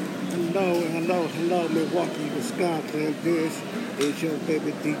Hello, Milwaukee, Wisconsin. This is your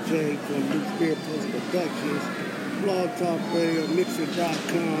favorite DJ from New Spirit Post Productions, Blog Talk Radio,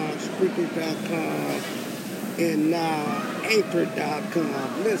 Mixer.com, Spreaker.com, and now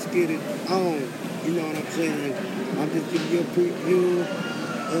Anchor.com. Let's get it on. You know what I'm saying? I'm just giving you a preview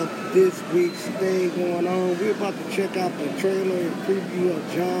of this week's thing going on. We're about to check out the trailer and preview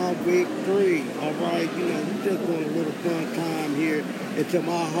of John Wick 3. Alright, we're just doing a little fun time here. And to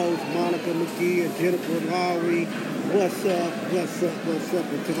my host, Monica McGee and Jennifer Lowry, what's up?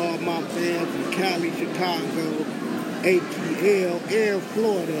 And to all my fans in Cali, Chicago, ATL, and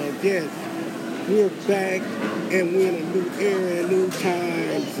Florida, yes, we're back and we're in a new era, a new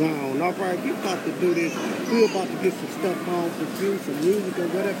time zone. Alright, we're about to do this. We're about to get some stuff on for you, some music or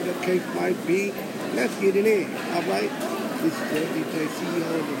whatever the case might be. Let's get it in. Alright? This is your DJ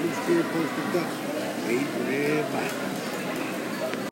CEO of the New Spirit Post Production. Amen. Bye.